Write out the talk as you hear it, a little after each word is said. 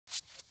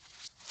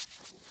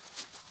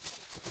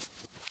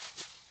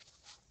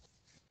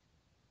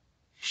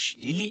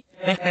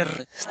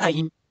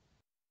Chili-Produkten.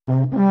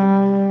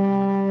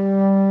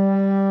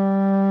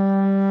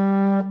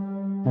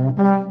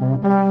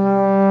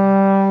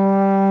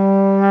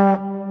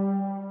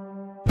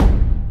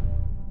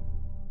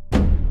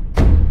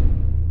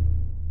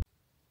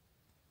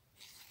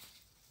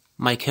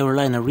 My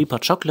Carolina Reaper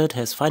chocolate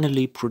has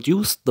finally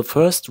produced the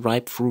first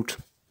ripe fruit.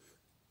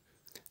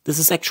 This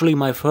is actually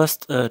my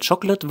first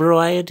chocolate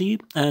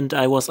variety, and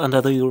I was under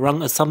the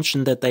wrong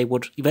assumption that they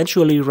would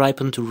eventually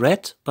ripen to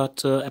red,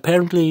 but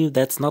apparently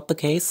that's not the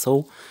case,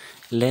 so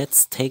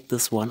let's take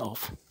this one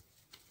off.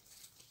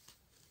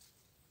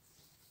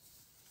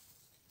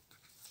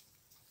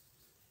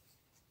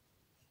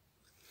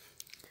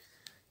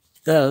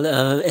 Well,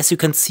 as you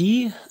can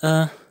see,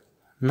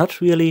 not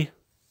really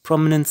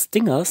prominent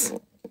stingers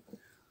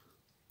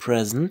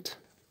present,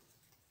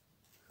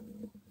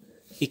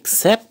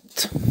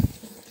 except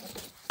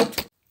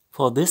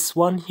for this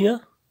one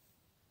here,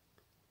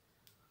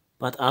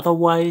 but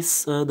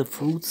otherwise the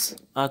fruits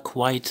are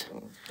quite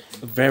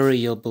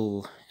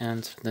variable,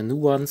 and the new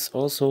ones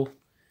also,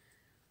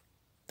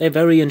 they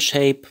vary in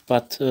shape,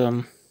 but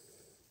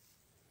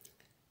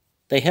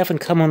they have in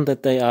common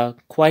that they are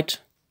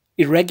quite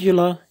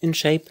irregular in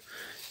shape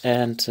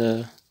and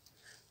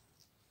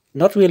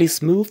not really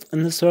smooth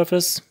on the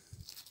surface.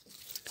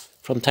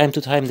 From time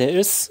to time there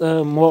is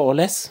more or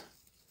less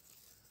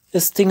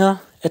a stinger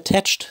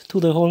attached to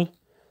the whole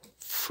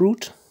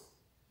fruit,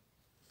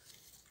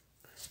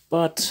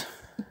 but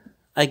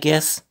I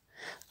guess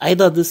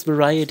either this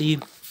variety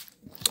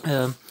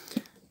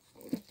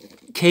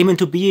came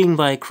into being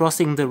by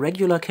crossing the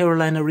regular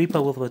Carolina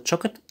Reaper with a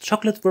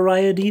chocolate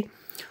variety,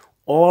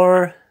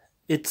 or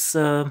it's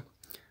a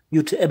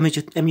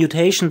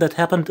mutation that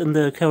happened in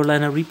the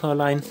Carolina Reaper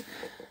line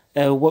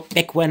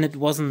back when it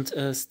wasn't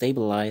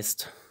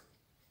stabilized.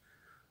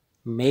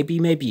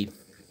 Maybe.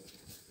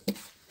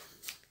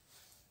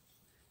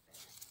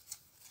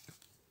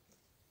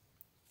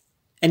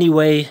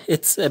 Anyway,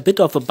 it's a bit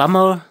of a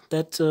bummer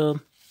that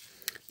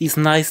these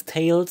nice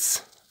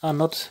tails are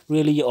not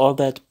really all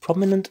that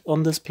prominent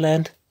on this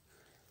plant,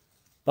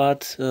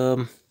 but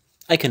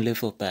I can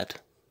live with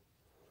that.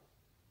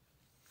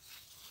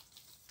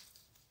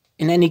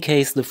 In any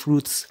case, the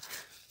fruits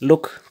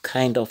look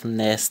kind of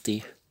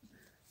nasty,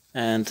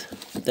 and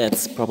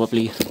that's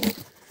probably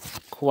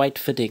quite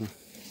fitting.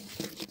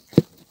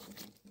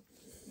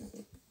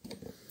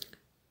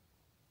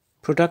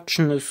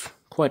 Production is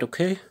quite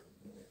okay.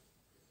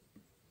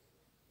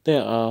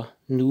 There are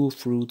new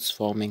fruits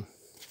forming.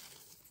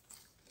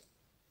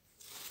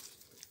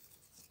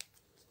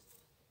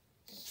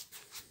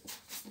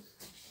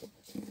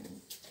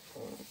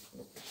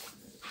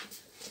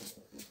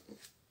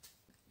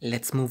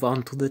 Let's move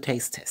on to the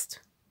taste test.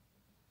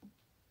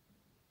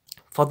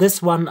 For this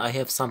one I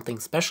have something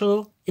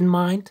special in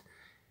mind.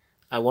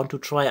 I want to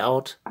try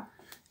out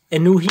a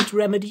new heat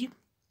remedy.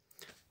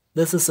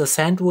 This is a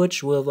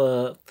sandwich with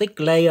a thick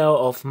layer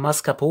of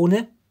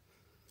mascarpone,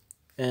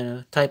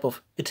 a type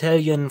of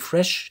Italian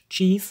fresh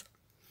cheese.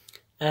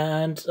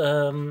 And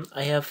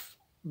I have,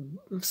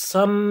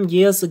 some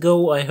years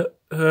ago I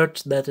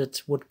heard that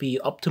it would be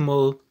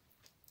optimal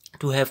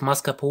to have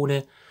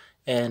mascarpone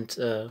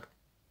and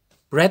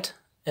bread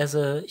as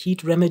a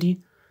heat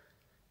remedy.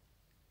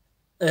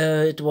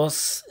 It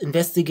was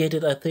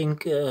investigated, I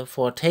think,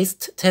 for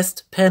taste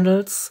test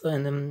panels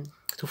and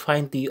to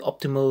find the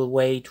optimal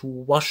way to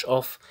wash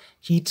off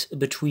heat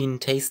between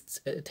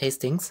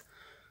tastings.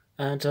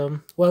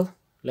 And well,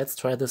 let's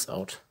try this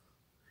out.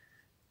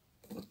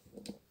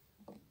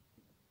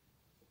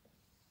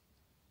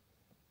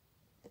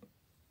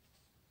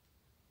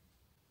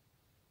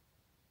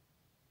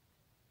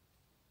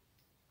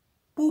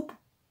 Boop.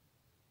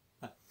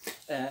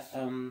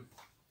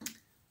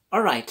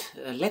 Alright,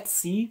 let's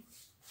see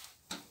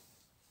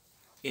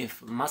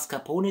if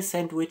mascarpone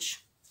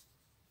sandwich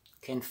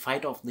can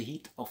fight off the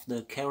heat of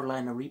the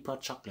Carolina Reaper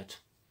chocolate.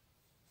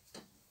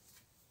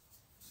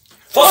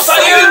 For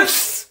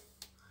science!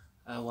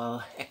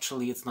 Well,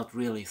 actually it's not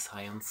really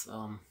science.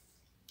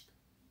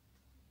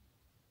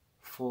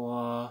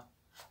 For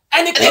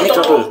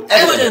anecdotal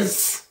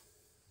evidence!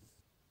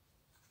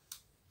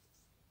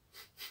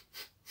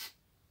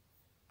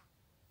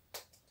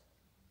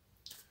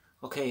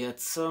 Okay,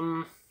 it's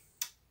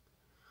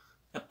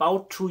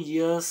about 2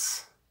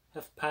 years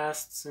have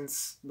passed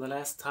since the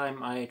last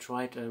time I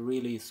tried a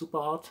really super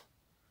hot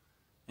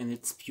in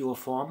its pure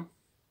form,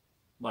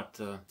 but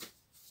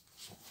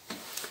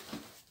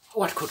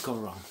what could go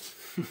wrong?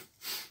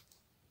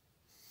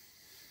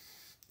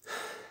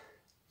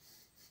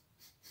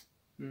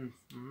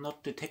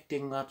 Not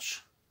detecting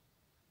much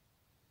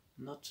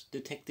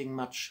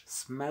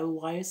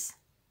smell-wise,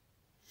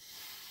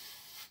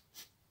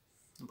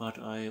 but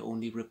I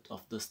only ripped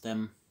off the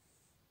stem,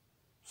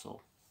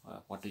 so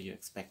what do you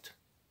expect?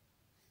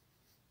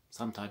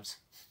 Sometimes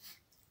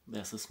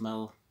there's a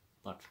smell,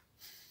 but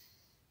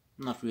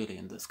not really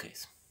in this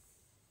case.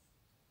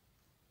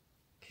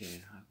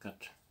 Okay, I've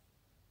got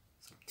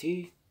some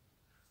tea,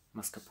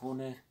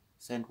 mascarpone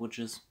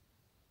sandwiches.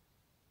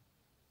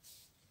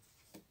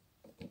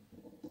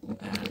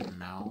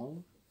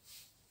 now.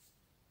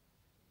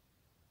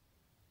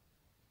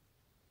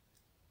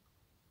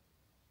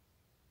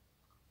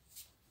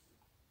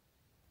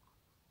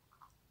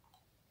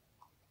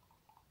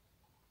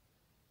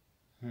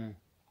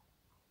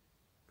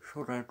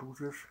 Should I do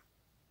this?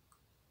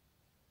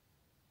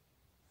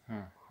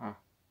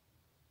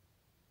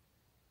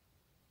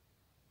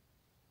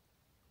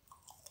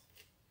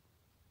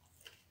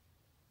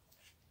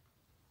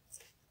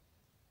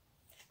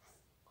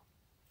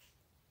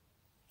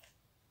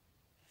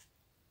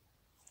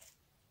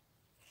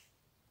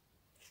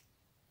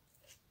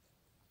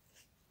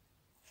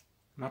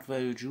 Not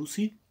very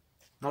juicy.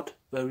 Not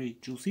very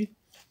juicy.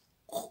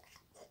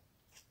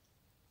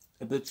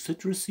 A bit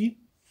citrusy.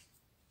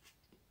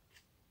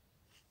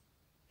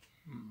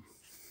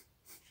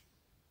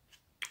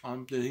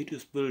 And the heat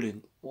is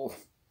building. Oh.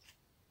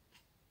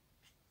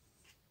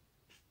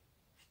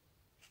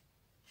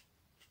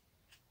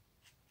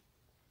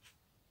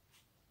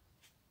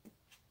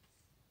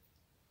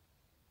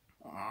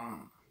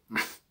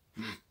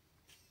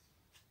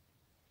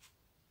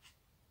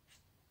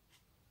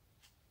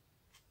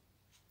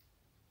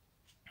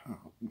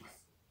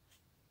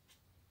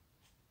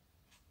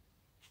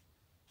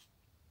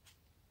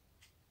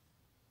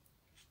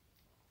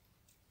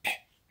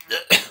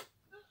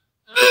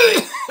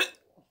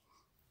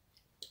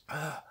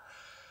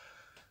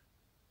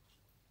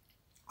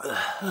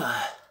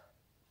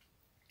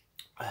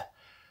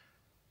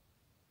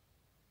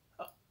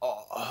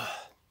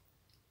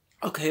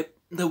 Okay,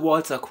 the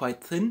walls are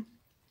quite thin.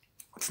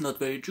 It's not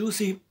very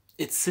juicy.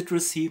 It's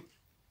citrusy,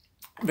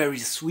 very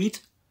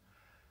sweet.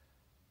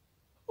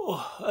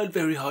 Oh, and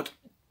very hot.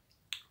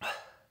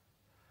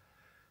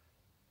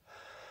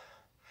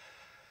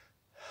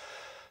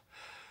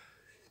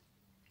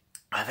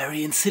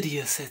 Very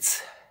insidious.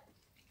 It's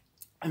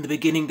in the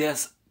beginning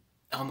there's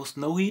almost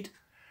no heat,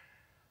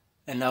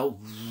 and now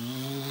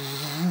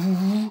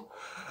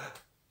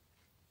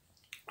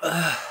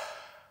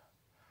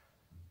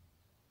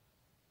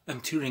I'm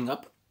tearing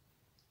up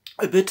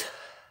a bit,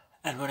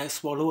 and when I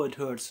swallow it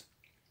hurts.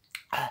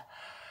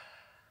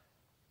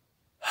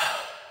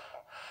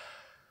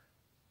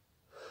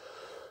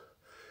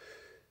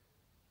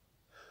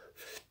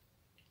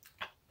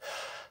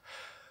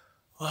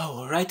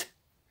 Wow, right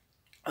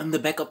on the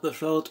back of the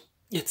throat,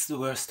 it's the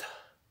worst.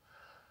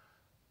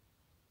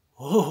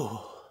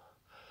 Oh.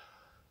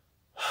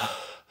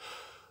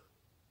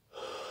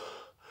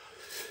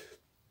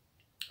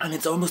 And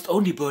it's almost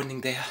only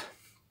burning there.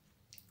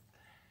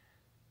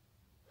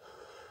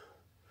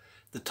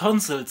 The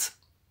tonsils.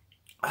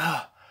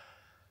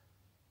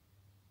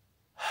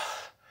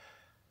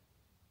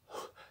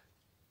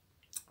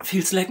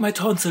 Feels like my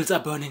tonsils are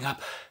burning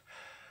up.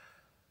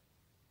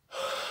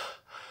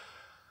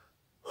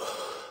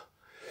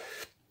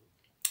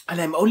 And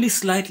I'm only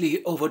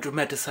slightly over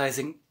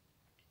dramatizing.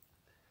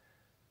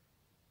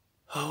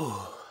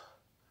 Oh.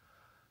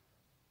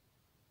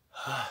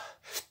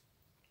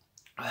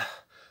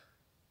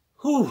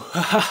 Whew.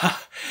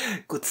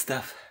 Good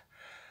stuff.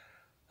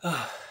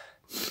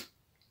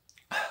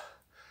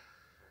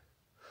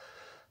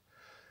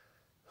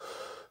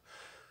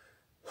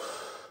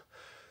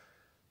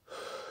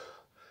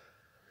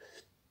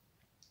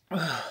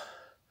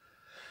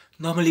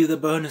 Normally the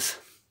burn is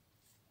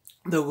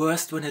the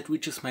worst when it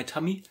reaches my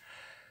tummy,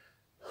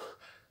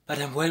 but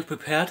I'm well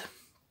prepared.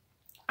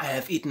 I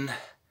have eaten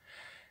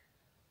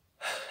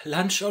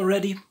lunch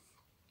already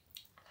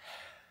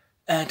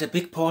and a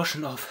big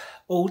portion of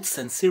oats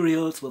and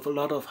cereals with a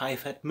lot of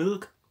high-fat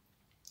milk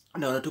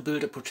in order to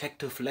build a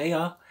protective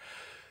layer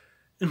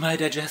in my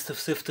digestive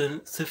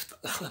system,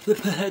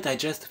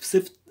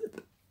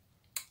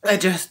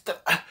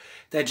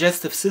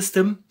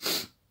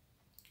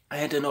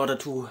 and in order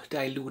to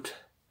dilute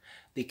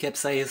the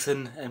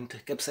capsaicin and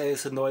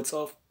capsaicinoids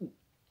off.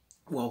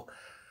 Whoa.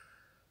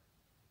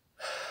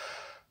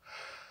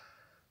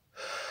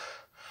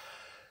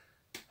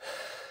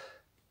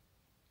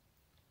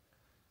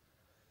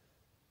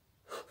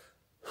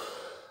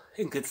 I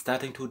think it's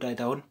starting to die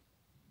down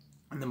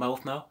in the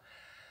mouth now,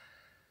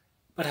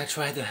 but I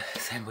try the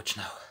sandwich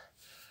now.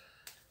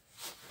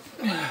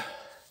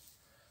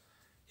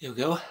 Here we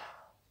go.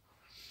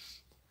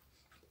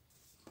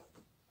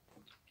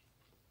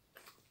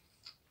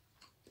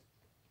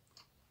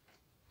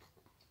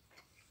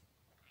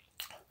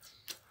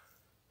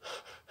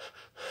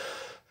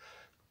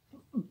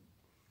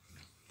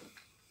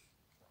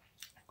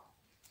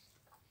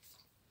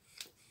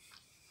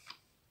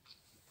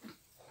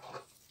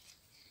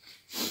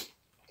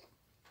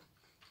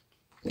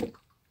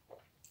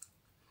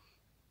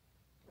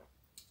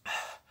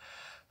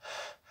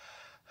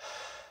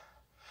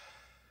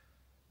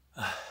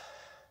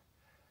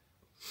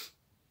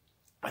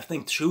 I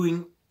think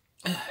chewing,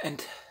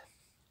 and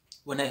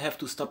when I have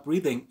to stop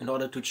breathing in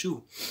order to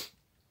chew,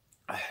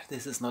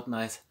 this is not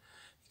nice,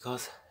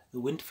 because the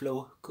wind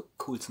flow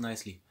cools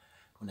nicely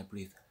when I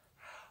breathe.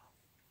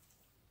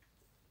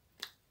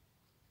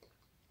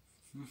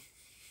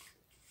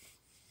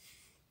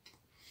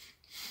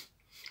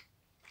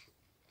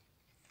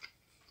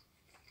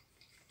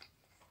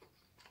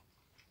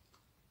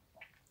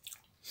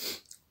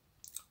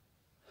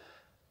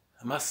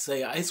 I must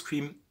say ice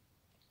cream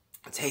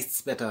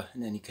tastes better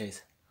in any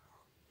case.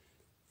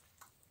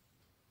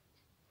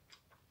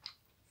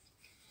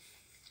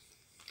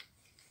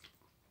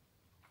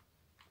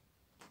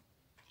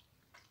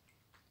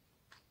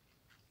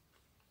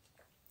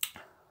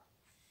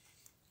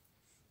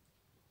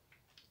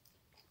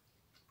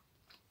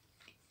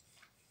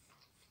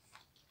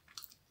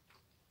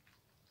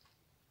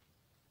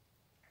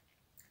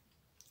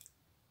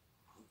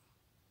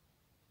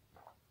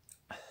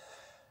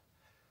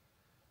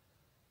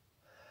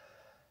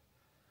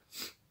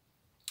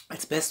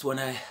 It's best when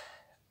I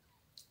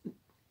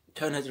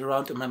turn it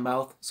around in my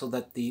mouth so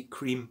that the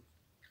cream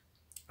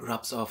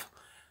rubs off.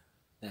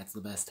 That's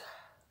the best.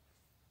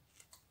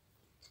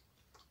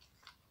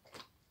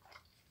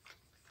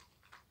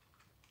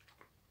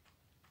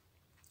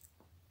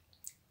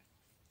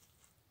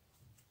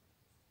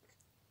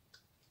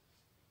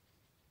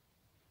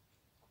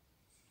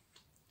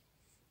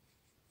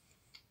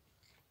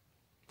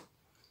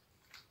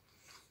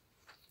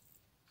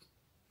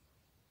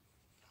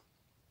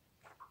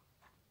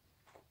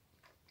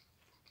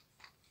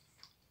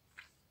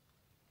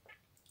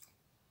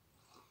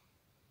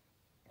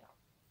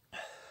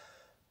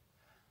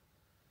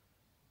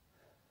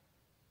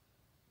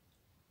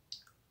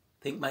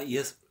 I think my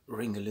ears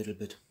ring a little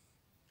bit.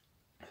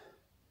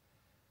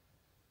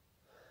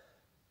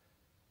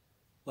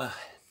 Well,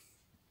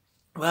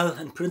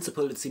 in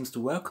principle it seems to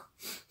work.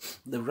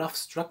 The rough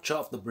structure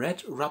of the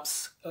bread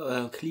rubs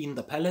clean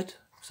the palate,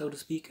 so to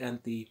speak, and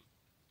the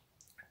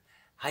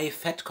high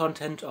fat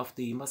content of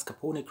the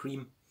mascarpone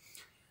cream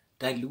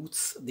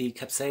dilutes the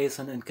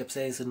capsaicin and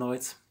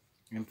capsaicinoids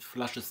and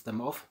flushes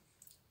them off.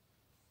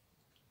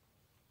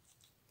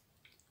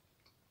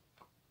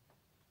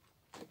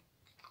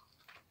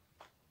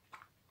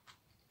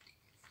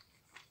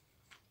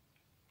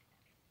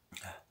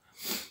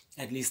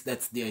 At least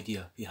that's the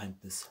idea behind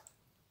this.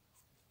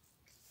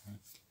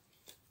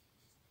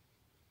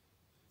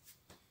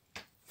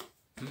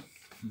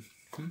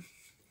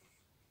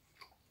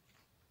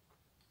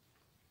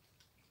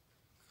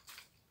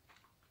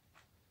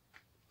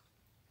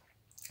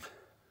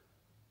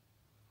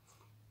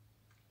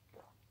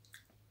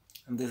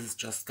 And this is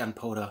just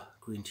gunpowder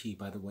green tea,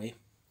 by the way.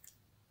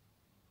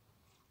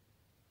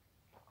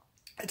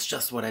 It's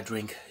just what I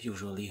drink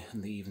usually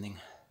in the evening.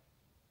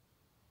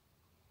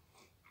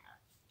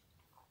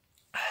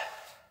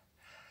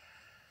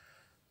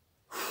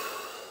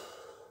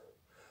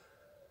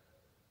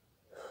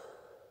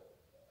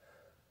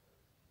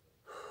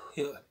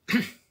 Here,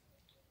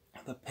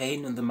 the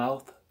pain in the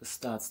mouth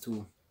starts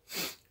to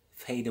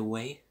fade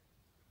away.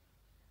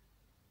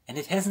 And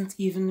it hasn't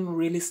even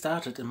really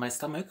started in my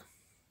stomach.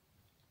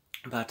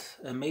 But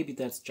maybe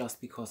that's just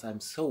because I'm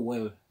so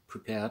well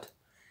prepared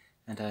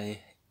and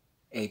I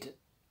ate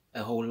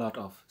a whole lot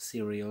of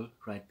cereal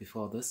right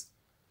before this.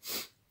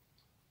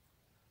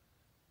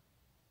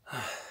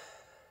 I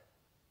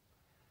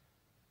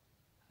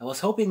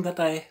was hoping that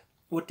I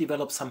would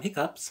develop some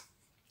hiccups,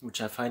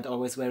 which I find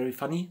always very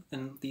funny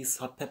in these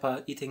hot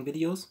pepper eating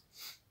videos.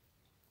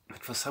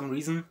 But for some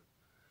reason,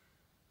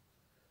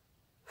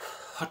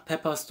 hot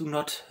peppers do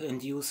not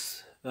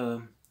induce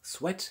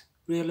sweat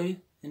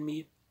really in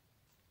me.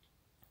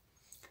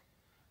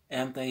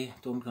 And they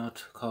do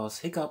not cause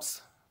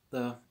hiccups.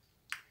 The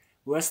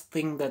worst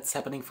thing that's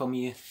happening for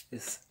me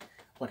is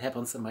what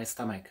happens in my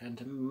stomach.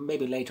 And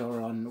maybe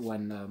later on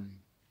when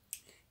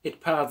it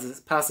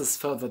passes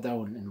further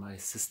down in my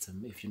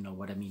system, if you know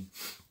what I mean.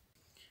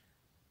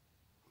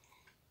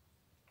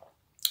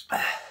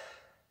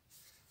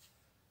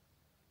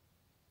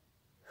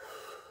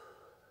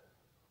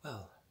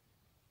 Well,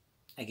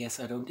 I guess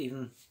I don't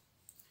even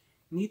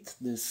need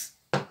this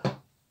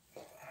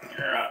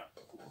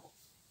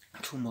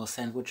 2 more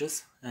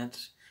sandwiches, and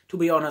to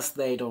be honest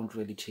they don't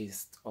really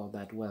taste all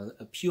that well.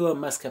 A pure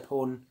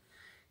mascarpone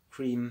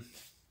cream,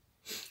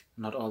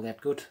 not all that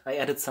good. I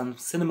added some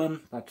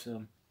cinnamon, but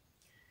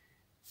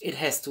it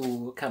has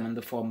to come in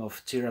the form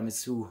of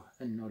tiramisu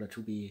in order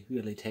to be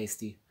really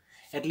tasty.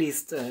 At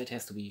least it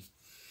has to be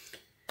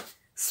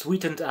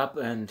sweetened up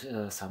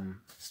and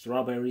some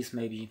strawberries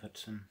maybe,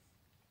 but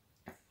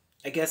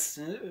I guess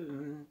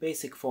in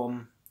basic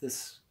form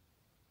this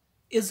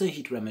is a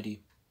heat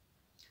remedy.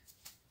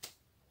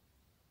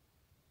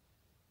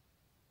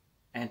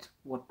 And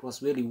what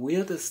was really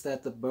weird is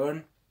that the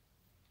burn,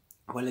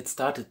 well, it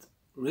started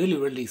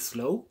really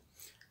slow,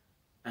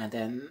 and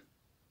then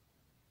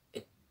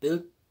it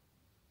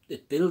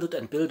builded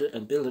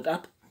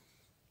up,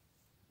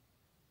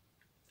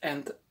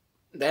 and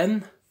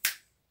then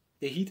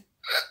the heat,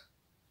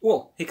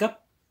 whoa,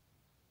 hiccup,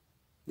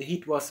 the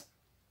heat was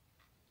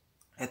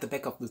at the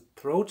back of the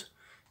throat,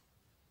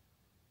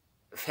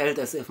 felt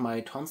as if my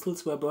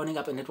tonsils were burning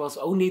up, and it was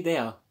only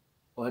there,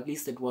 or at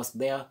least it was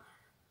there.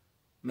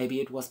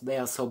 Maybe it was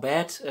there so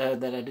bad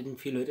that I didn't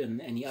feel it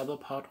in any other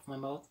part of my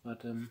mouth,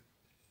 but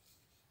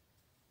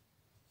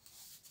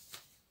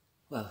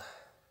well,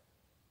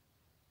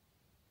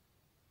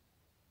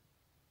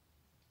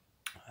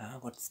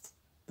 what's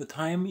the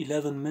time?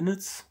 11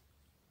 minutes,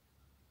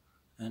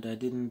 and I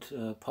didn't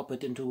pop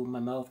it into my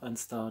mouth and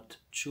started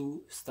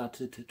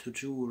to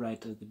chew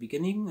right at the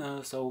beginning,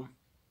 so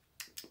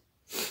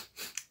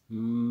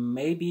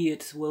maybe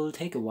it will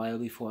take a while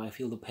before I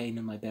feel the pain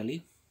in my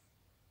belly.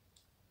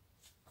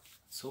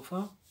 So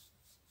far,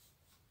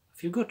 I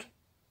feel good.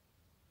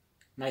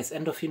 Nice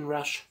endorphin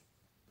rush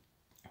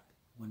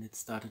when it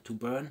started to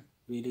burn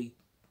really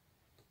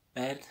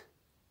bad.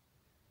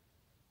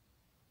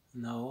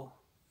 Now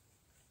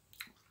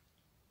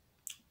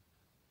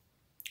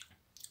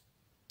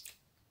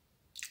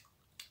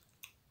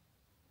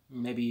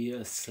maybe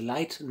a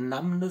slight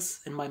numbness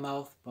in my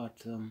mouth,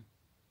 but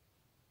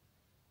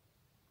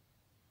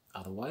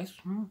otherwise,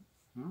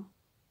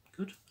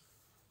 good.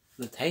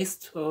 The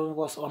taste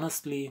was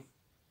honestly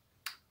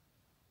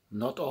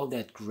not all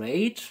that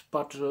great,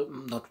 but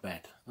not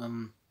bad.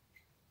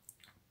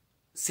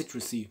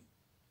 Citrusy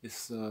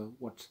is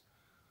what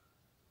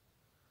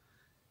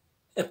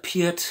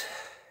appeared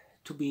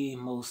to be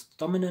most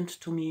dominant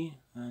to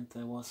me, and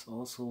there was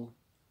also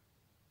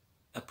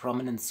a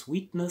prominent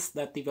sweetness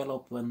that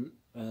developed when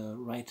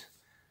right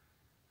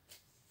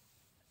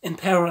in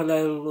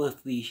parallel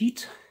with the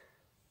heat,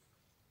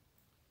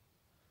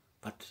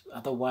 but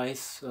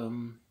otherwise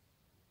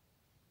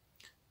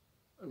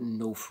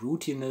no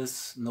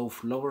fruitiness, no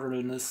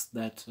floralness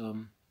that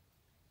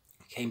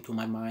came to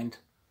my mind.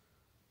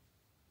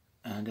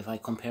 And if I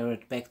compare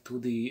it back to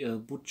the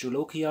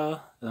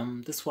Butcholokia,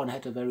 this one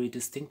had a very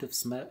distinctive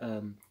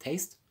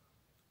taste,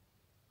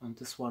 and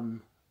this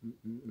one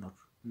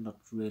not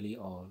really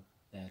all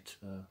that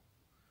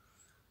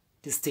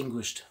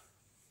distinguished.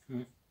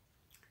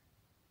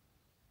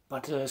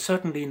 But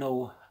certainly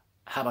no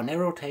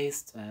habanero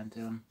taste,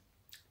 and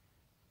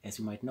as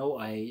you might know,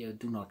 I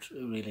do not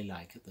really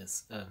like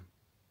this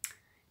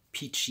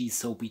peachy,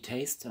 soapy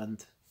taste,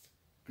 and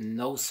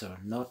no sir,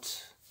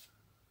 not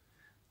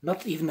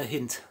even a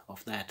hint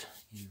of that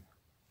in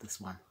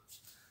this one.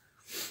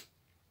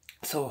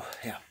 So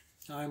yeah,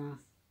 I'm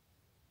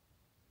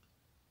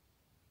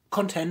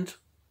content.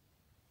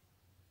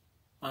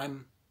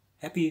 I'm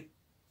happy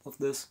with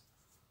this.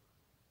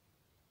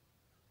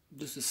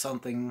 This is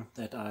something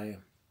that I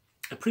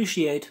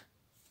appreciate.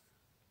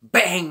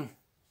 Bang!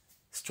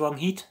 Strong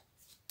heat,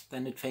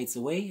 then it fades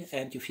away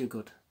and you feel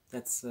good.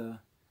 That's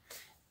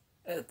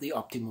the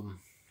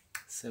optimum,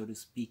 so to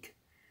speak.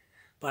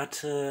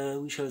 But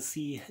we shall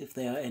see if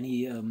there are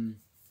any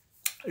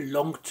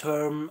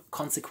long-term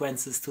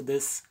consequences to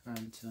this,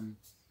 and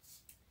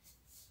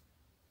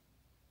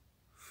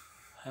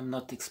I'm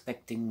not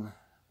expecting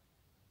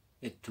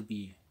it to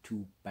be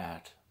too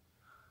bad.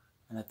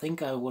 And I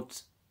think I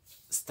would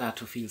start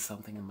to feel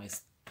something in my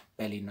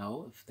belly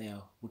now, if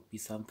there would be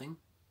something.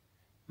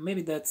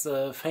 Maybe that's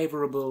a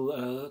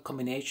favorable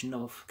combination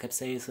of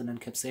capsaicin and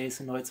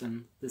capsaicinoids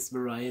in this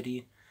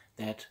variety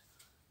that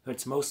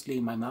hurts mostly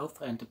my mouth,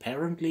 and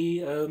apparently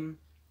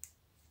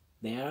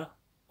there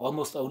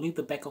almost only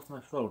the back of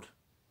my throat,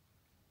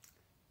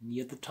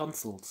 near the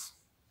tonsils.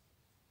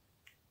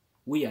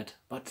 Weird,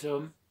 but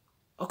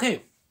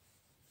okay.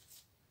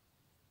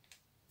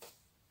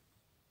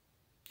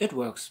 It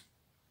works.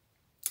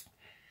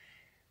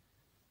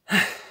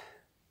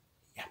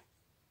 Yeah.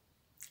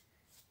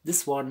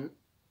 This one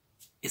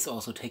is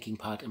also taking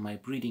part in my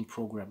breeding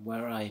program,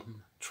 where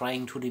I'm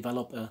trying to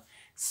develop a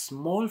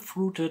small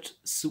fruited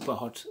super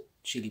hot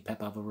chili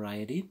pepper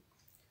variety,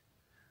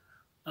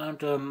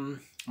 and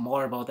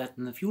more about that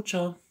in the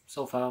future.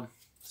 So far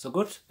so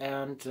good,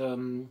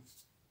 and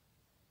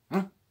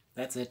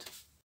that's it.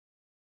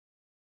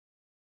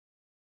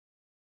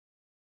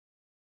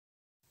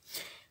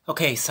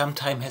 Okay, some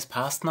time has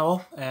passed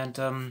now, and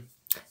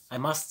I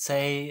must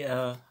say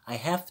I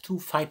have to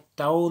fight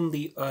down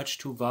the urge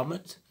to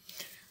vomit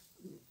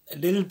a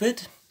little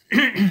bit.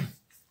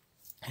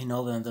 You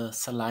know, when the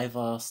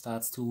saliva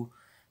starts to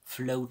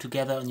flow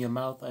together in your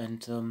mouth,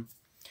 and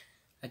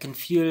I can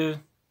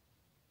feel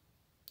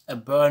a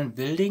burn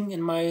building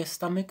in my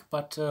stomach,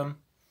 but it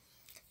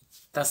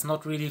does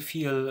not really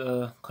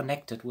feel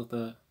connected with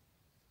the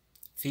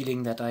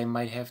feeling that I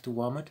might have to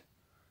vomit.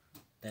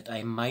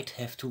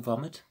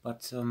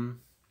 But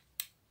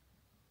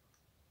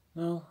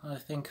no, I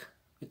think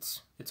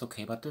it's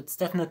okay. But it's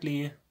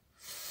definitely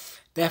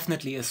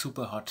a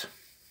super hot.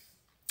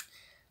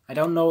 I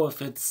don't know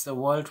if it's a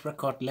world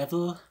record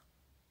level.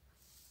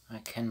 I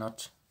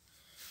cannot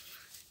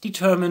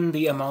determine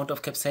the amount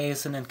of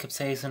capsaicin and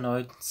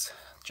capsaicinoids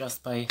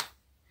just by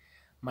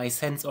my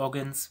sense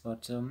organs,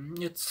 but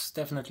it's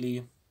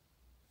definitely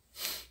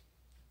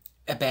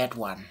a bad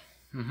one.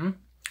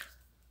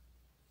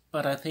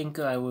 But I think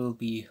I will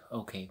be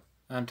okay.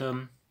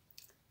 And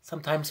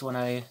sometimes when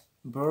I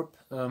burp,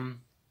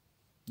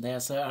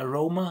 there's an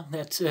aroma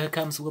that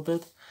comes with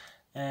it,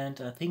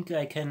 and I think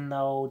I can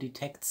now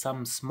detect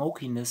some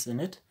smokiness in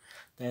it.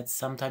 That's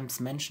sometimes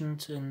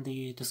mentioned in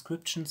the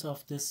descriptions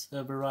of this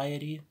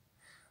variety,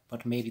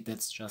 but maybe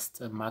that's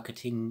just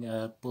marketing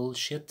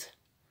bullshit.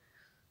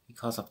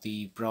 Because of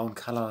the brown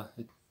color,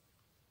 it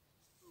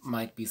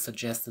might be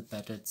suggested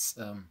that it's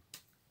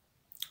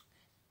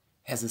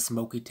has a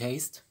smoky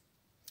taste.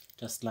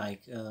 just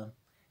like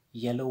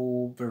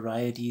yellow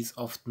varieties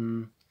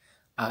often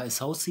are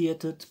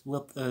associated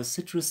with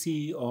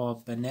citrusy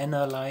or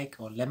banana-like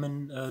or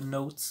lemon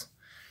notes.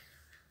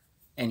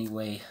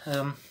 Anyway,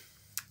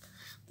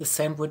 the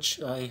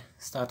sandwich, I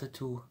started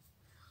to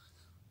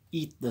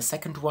eat the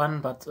second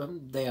one, but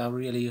they are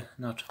really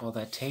not all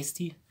that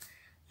tasty.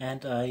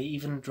 And I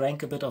even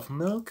drank a bit of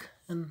milk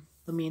in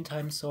the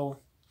meantime, so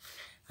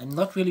I'm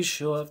not really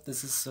sure if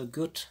this is a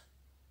good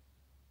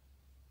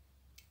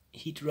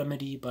heat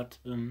remedy, but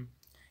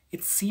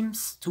it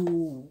seems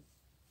to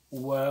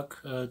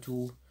work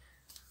to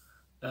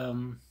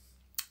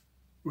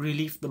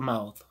relieve the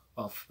mouth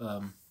of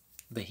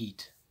the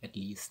heat, at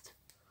least.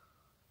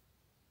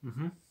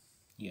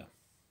 Yeah.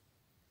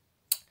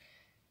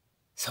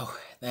 So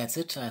that's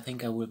it. I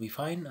think I will be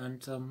fine,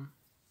 and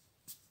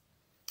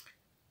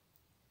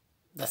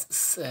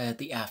that's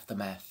the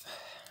aftermath.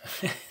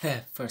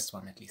 The first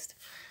one, at least.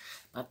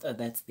 But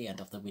that's the end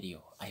of the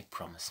video, I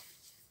promise.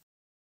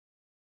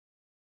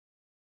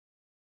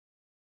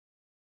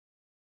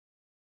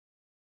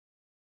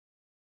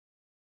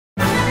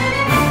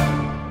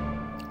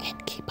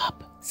 And keep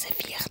up the